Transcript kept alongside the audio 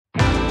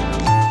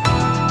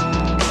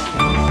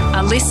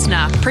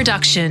listener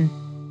production.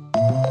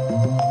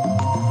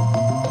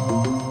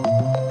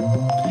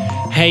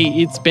 Hey,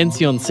 it's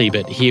Bension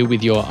Siebert here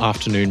with your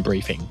afternoon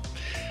briefing.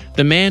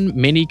 The man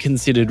many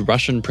considered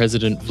Russian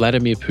President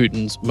Vladimir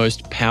Putin's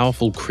most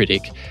powerful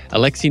critic,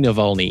 Alexei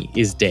Navalny,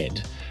 is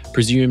dead,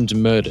 presumed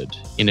murdered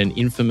in an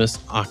infamous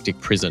Arctic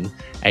prison,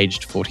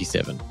 aged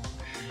 47.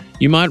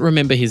 You might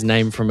remember his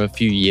name from a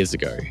few years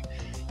ago.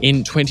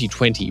 In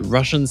 2020,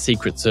 Russian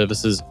secret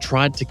services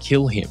tried to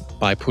kill him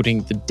by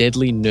putting the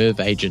deadly nerve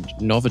agent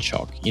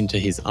Novichok into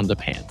his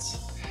underpants.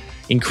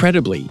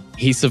 Incredibly,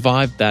 he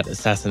survived that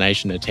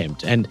assassination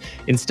attempt, and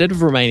instead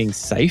of remaining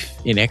safe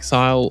in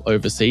exile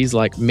overseas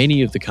like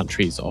many of the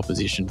country's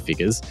opposition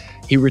figures,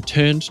 he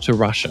returned to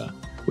Russia,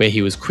 where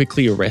he was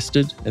quickly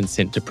arrested and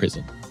sent to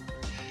prison.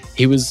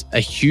 He was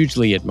a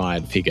hugely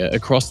admired figure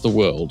across the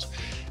world,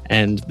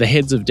 and the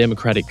heads of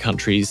democratic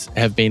countries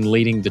have been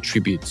leading the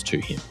tributes to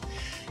him.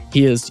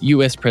 Here's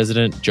US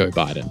President Joe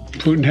Biden.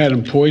 Putin had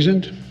him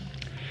poisoned.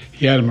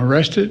 He had him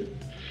arrested.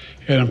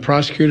 He had him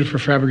prosecuted for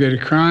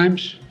fabricated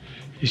crimes.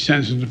 He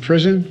sentenced him to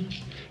prison.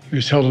 He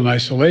was held in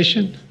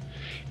isolation.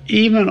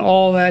 Even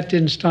all that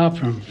didn't stop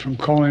him from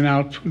calling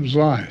out Putin's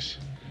lies.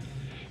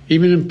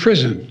 Even in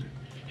prison,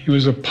 he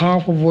was a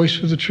powerful voice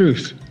for the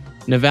truth.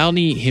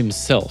 Navalny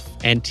himself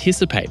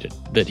anticipated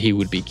that he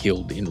would be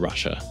killed in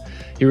Russia.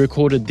 He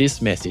recorded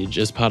this message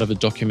as part of a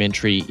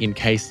documentary in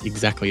case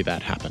exactly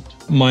that happened.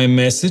 My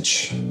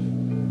message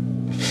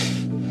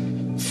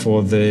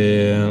for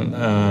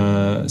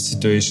the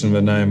situation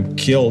when I am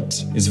killed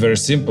is very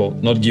simple: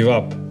 not give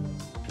up.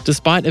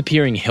 Despite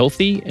appearing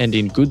healthy and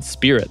in good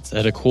spirits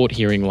at a court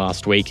hearing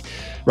last week,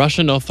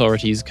 Russian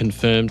authorities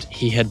confirmed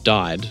he had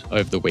died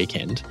over the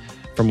weekend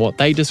from what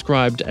they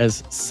described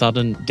as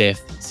sudden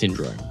death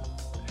syndrome.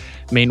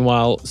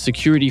 Meanwhile,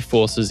 security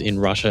forces in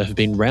Russia have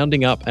been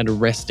rounding up and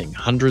arresting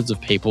hundreds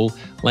of people,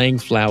 laying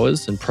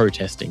flowers and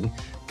protesting,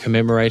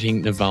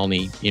 commemorating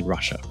Navalny in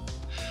Russia.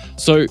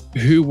 So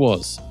who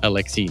was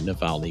Alexei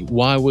Navalny?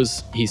 Why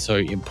was he so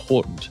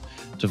important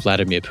to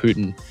Vladimir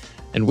Putin?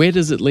 And where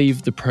does it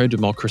leave the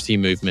pro-democracy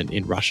movement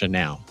in Russia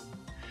now?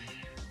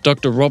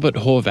 Dr. Robert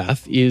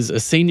Horvath is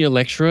a senior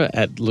lecturer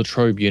at La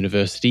Trobe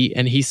University,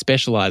 and he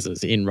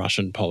specialises in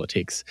Russian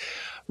politics.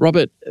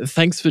 Robert,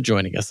 thanks for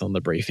joining us on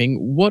the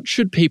briefing. What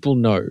should people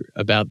know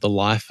about the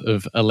life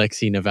of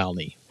Alexei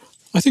Navalny?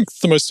 I think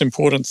the most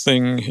important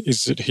thing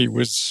is that he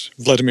was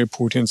Vladimir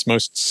Putin's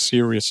most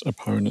serious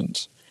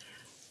opponent,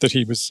 that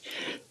he was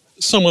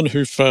someone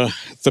who for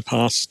the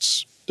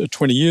past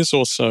 20 years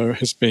or so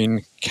has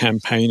been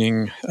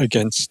campaigning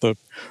against the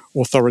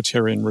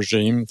authoritarian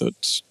regime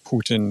that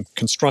Putin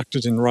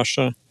constructed in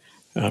Russia.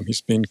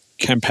 He's been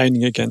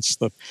campaigning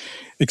against the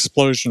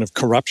explosion of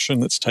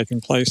corruption that's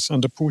taken place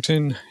under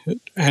Putin,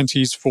 and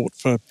he's fought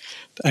for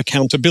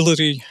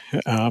accountability,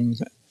 and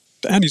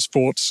he's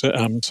fought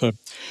to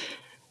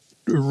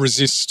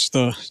resist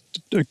the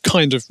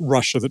kind of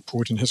Russia that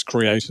Putin has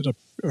created,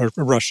 a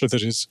Russia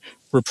that is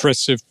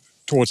repressive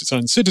towards its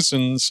own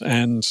citizens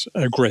and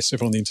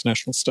aggressive on the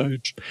international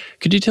stage.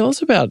 Could you tell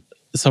us about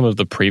some of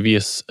the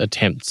previous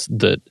attempts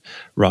that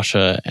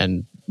Russia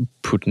and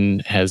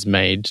Putin has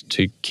made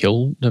to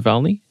kill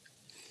Navalny?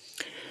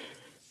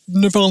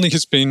 Navalny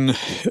has been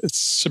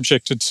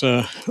subjected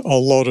to a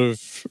lot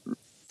of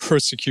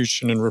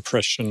persecution and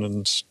repression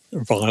and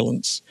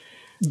violence.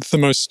 The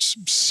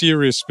most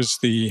serious was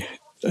the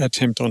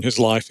attempt on his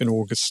life in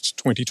August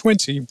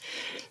 2020,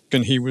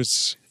 and he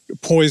was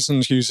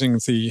poisoned using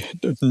the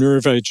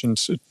nerve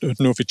agent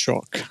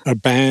Novichok, a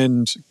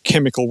banned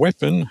chemical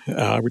weapon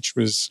which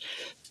was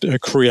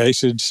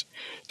created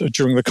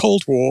during the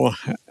Cold War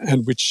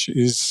and which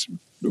is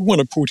one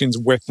of Putin's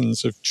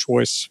weapons of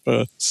choice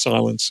for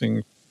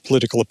silencing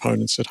political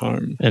opponents at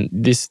home. And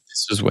this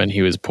was when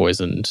he was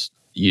poisoned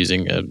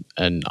using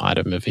an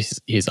item of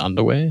his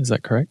underwear, is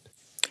that correct?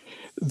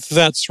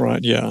 That's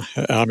right, yeah.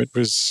 It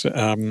was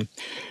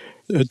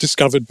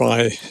discovered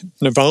by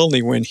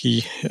Navalny when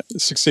he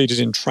succeeded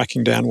in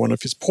tracking down one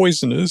of his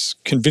poisoners,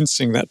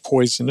 convincing that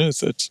poisoner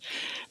that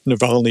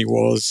Navalny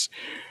was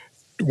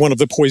one of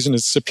the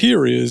poisoner's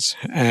superiors,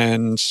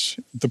 and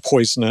the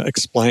poisoner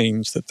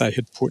explained that they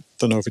had put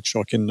the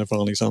Novichok in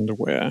Navalny's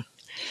underwear.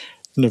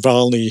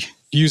 Navalny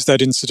used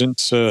that incident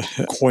to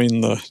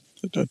coin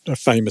a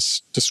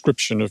famous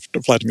description of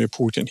Vladimir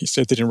Putin. He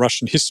said that in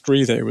Russian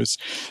history there was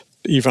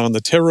Ivan the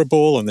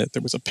Terrible, and that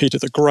there was a Peter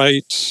the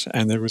Great,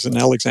 and there was an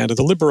Alexander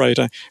the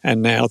Liberator,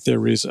 and now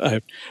there is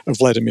a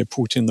Vladimir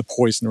Putin, the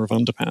poisoner of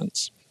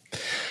underpants.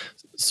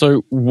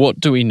 So what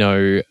do we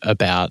know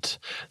about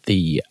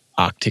the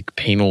Arctic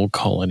penal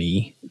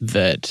colony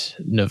that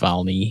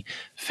Navalny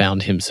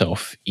found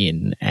himself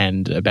in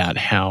and about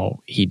how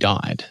he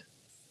died?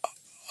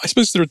 I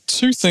suppose there are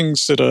two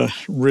things that are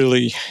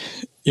really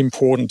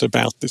important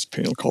about this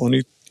penal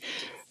colony.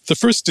 The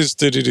first is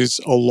that it is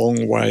a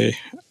long way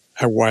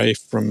away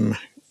from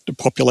the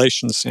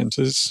population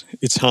centres.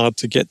 It's hard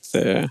to get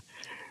there.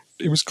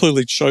 It was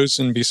clearly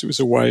chosen because it was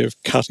a way of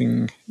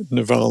cutting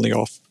Navalny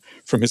off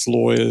from his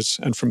lawyers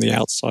and from the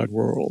outside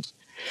world.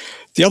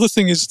 The other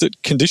thing is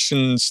that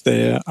conditions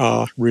there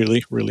are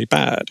really, really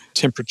bad.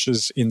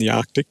 Temperatures in the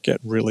Arctic get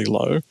really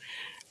low.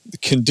 The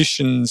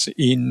conditions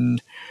in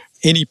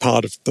any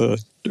part of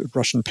the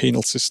Russian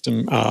penal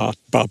system are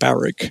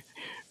barbaric.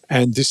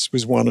 And this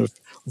was one of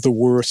the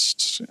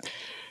worst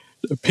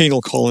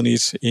penal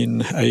colonies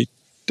in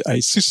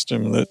a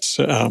system that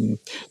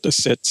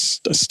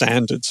sets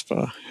standards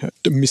for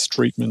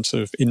mistreatment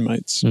of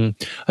inmates.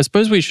 I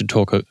suppose we should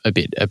talk a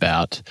bit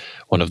about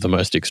one of the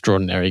most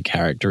extraordinary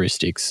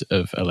characteristics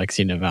of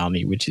Alexei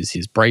Navalny, which is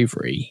his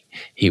bravery.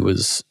 He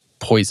was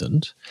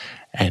poisoned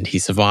and he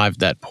survived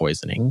that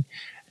poisoning.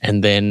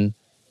 And then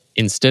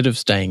instead of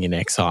staying in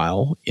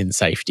exile in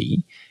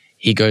safety,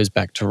 he goes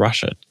back to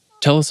Russia.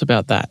 Tell us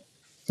about that.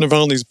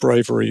 Navalny's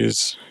bravery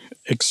is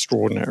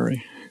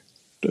extraordinary.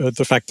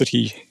 The fact that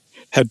he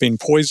had been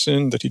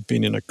poisoned, that he'd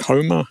been in a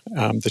coma,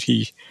 that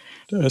he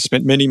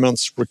spent many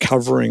months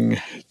recovering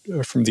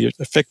from the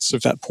effects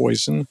of that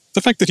poison,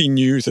 the fact that he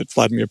knew that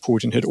Vladimir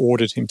Putin had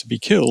ordered him to be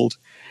killed,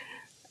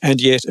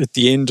 and yet at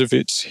the end of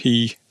it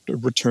he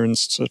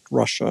returns to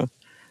Russia,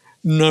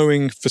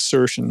 knowing for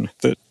certain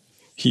that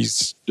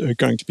he's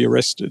going to be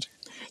arrested.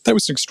 That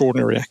was an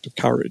extraordinary act of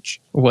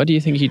courage. Why do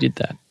you think he did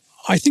that?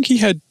 I think he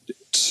had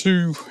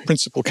two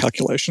principal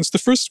calculations. The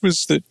first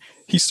was that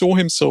he saw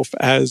himself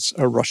as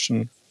a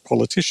Russian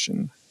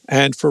politician.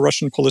 And for a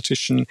Russian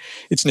politician,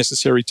 it's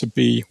necessary to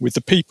be with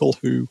the people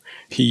who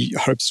he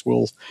hopes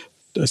will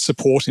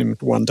support him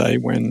one day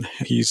when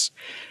he's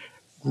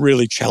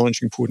really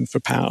challenging Putin for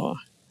power.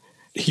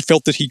 He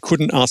felt that he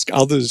couldn't ask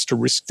others to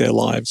risk their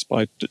lives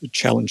by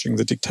challenging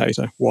the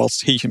dictator,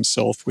 whilst he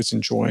himself was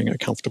enjoying a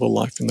comfortable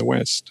life in the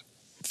West.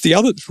 The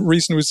other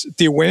reason was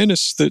the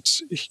awareness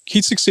that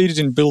he'd succeeded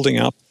in building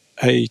up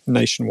a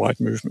nationwide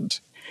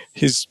movement.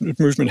 His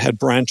movement had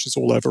branches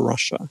all over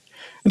Russia.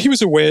 And he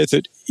was aware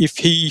that if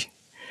he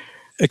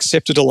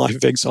accepted a life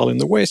of exile in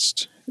the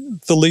West,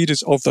 the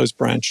leaders of those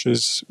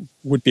branches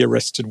would be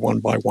arrested one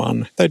by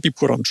one. They'd be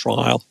put on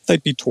trial.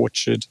 They'd be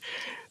tortured.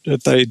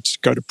 They'd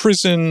go to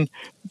prison.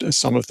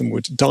 Some of them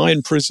would die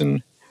in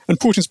prison. And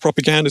Putin's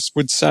propagandists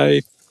would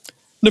say,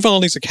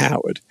 Navalny's a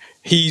coward.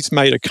 He's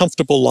made a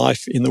comfortable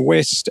life in the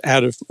West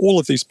out of all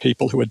of these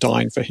people who are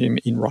dying for him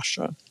in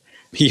Russia.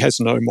 He has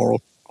no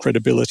moral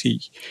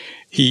credibility.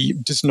 He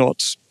does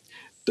not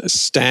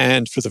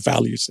stand for the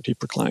values that he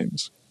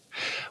proclaims.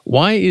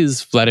 Why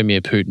is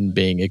Vladimir Putin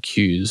being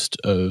accused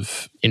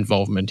of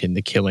involvement in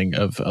the killing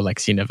of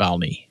Alexei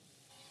Navalny?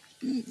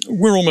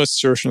 We're almost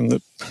certain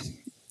that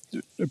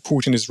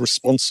Putin is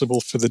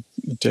responsible for the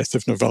death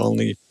of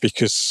Navalny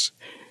because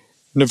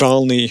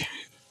Navalny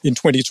in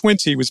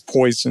 2020 was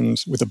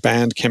poisoned with a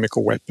banned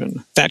chemical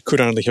weapon. That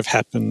could only have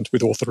happened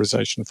with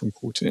authorization from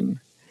Putin.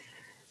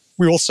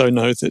 We also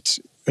know that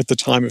at the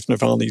time of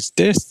Navalny's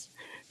death,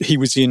 he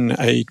was in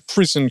a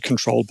prison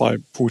controlled by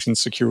Putin's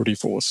security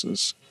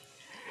forces.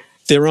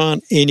 There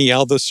aren't any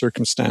other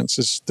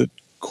circumstances that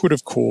could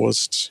have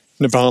caused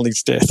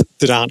Navalny's death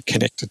that aren't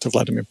connected to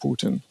Vladimir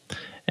Putin.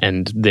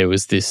 And there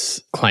was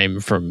this claim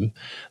from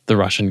the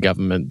Russian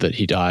government that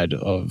he died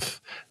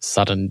of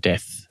sudden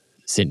death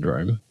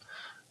syndrome.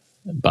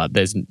 But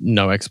there's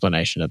no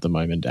explanation at the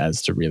moment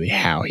as to really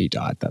how he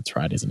died. That's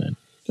right, isn't it?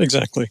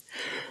 Exactly.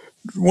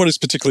 What is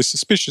particularly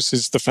suspicious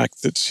is the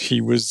fact that he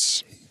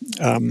was,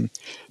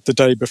 the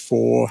day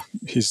before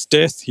his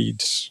death,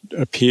 he'd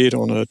appeared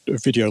on a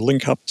video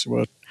link up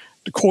to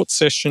a court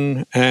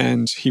session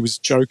and he was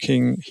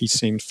joking, he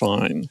seemed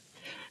fine.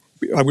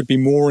 I would be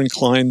more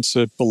inclined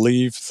to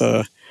believe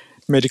the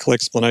medical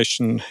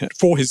explanation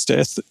for his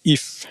death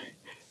if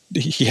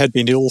he had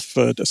been ill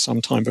for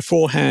some time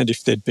beforehand,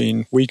 if there'd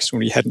been weeks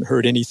when he hadn't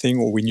heard anything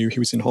or we knew he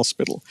was in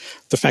hospital.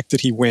 The fact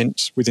that he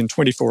went within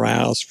 24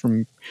 hours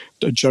from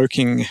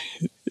joking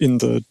in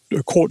the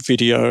court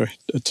video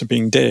to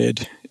being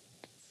dead,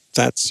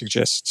 that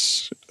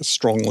suggests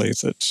strongly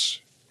that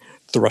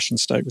the Russian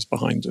state was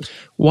behind it.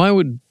 Why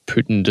would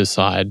Putin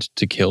decide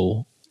to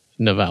kill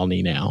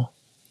Navalny now?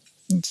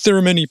 There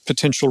are many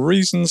potential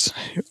reasons.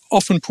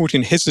 Often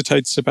Putin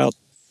hesitates about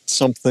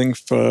something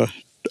for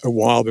a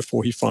while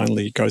before he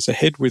finally goes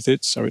ahead with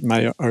it, so it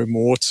may owe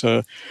more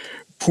to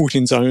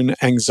Putin's own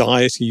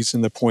anxieties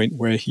and the point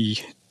where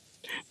he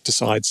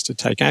decides to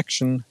take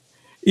action.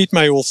 It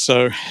may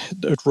also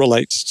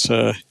relate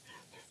to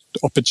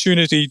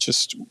opportunity,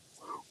 just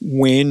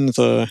when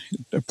the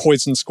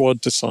poison squad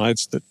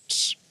decides that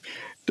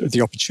the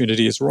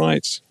opportunity is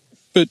right.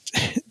 But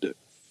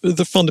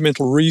the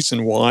fundamental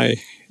reason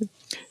why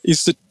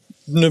is that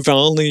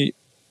Navalny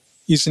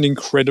is an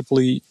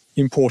incredibly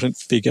important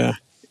figure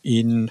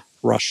in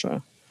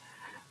Russia.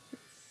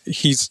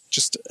 He's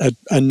just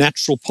a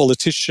natural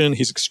politician.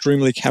 He's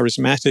extremely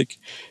charismatic.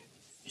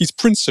 He's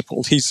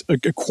principled. He's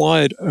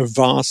acquired a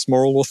vast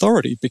moral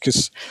authority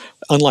because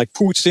unlike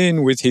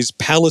Putin with his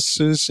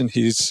palaces and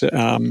his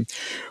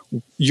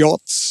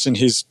yachts and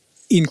his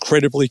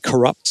incredibly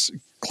corrupt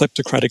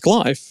kleptocratic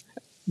life,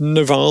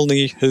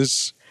 Navalny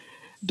has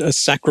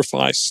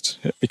sacrificed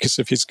because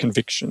of his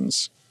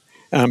convictions.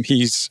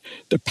 He's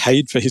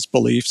paid for his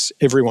beliefs.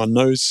 Everyone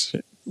knows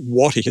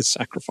what he has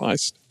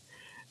sacrificed.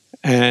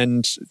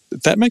 And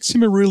that makes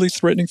him a really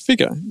threatening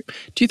figure.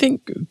 Do you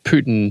think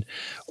Putin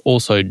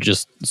also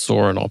just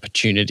saw an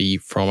opportunity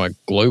from a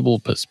global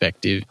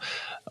perspective?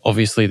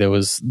 Obviously, there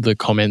was the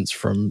comments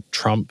from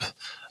Trump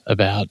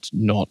about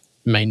not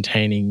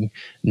maintaining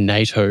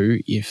NATO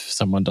if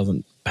someone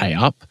doesn't pay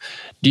up.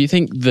 Do you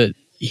think that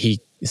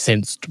he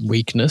sensed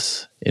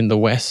weakness in the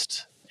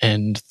West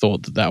and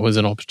thought that that was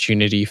an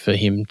opportunity for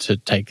him to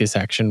take this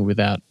action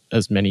without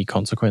as many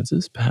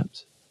consequences,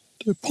 perhaps?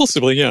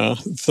 Possibly, yeah.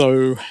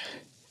 Though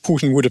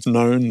Putin would have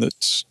known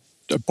that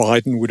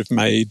Biden would have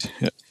made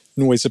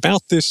noise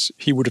about this.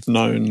 He would have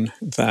known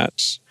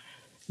that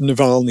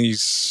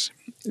Navalny's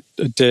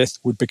death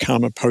would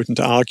become a potent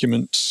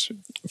argument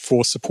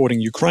for supporting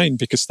Ukraine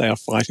because they are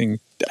fighting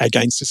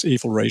against this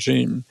evil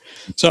regime.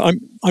 So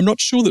I'm not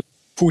sure that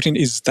Putin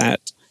is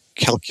that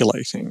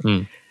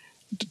calculating.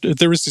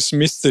 There is this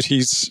myth that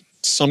he's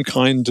some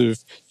kind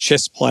of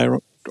chess player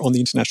on the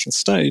international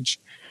stage.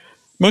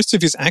 Most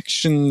of his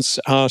actions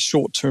are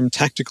short-term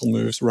tactical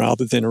moves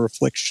rather than a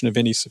reflection of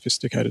any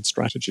sophisticated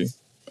strategy.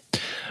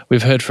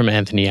 We've heard from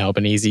Anthony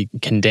Albanese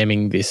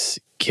condemning this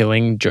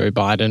killing. Joe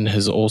Biden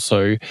has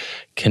also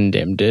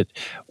condemned it.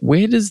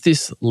 Where does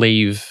this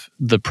leave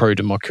the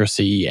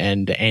pro-democracy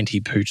and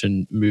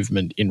anti-Putin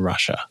movement in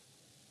Russia?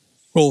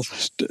 Well,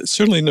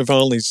 certainly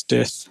Navalny's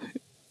death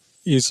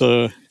is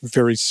a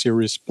very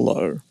serious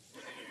blow.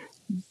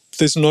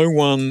 There's no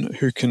one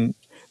who can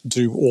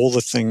do all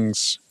the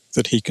things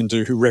that he can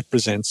do, who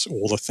represents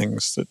all the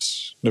things that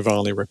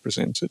Navalny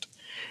represented.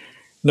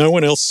 No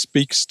one else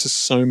speaks to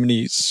so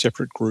many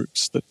separate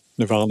groups that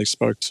Navalny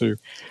spoke to.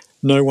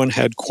 No one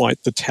had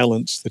quite the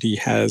talent that he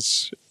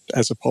has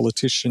as a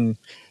politician.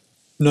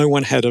 No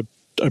one had a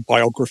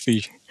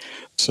biography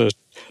to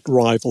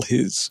rival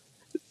his.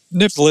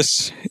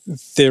 Nevertheless,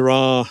 there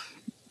are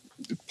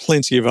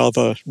plenty of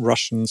other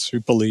Russians who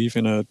believe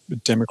in a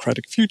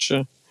democratic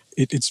future.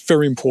 It's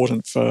very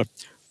important for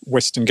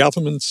Western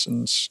governments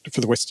and for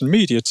the Western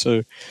media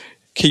to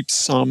keep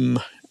some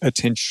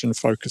attention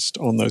focused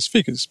on those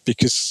figures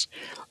because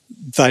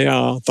they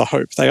are the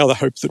hope. They are the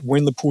hope that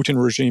when the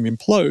Putin regime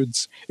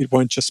implodes, it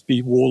won't just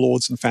be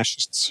warlords and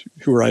fascists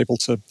who are able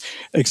to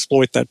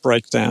exploit that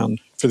breakdown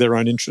for their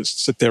own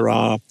interests, that there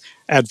are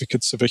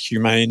advocates of a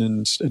humane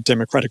and a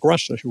democratic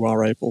Russia who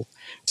are able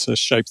to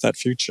shape that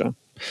future.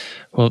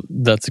 Well,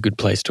 that's a good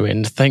place to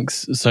end.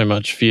 Thanks so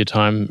much for your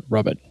time,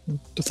 Robert.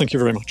 Thank you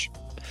very much.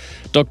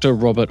 Dr.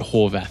 Robert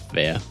Horvath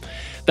there.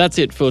 That's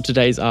it for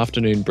today's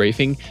afternoon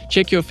briefing.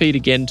 Check your feed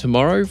again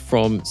tomorrow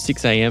from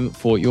 6 a.m.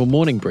 for your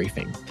morning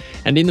briefing.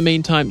 And in the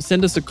meantime,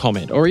 send us a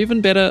comment or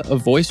even better, a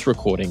voice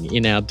recording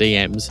in our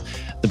DMs,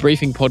 The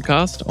Briefing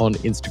Podcast on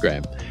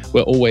Instagram.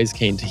 We're always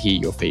keen to hear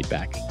your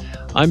feedback.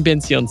 I'm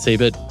Ben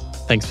Sion-Siebert.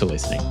 Thanks for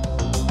listening.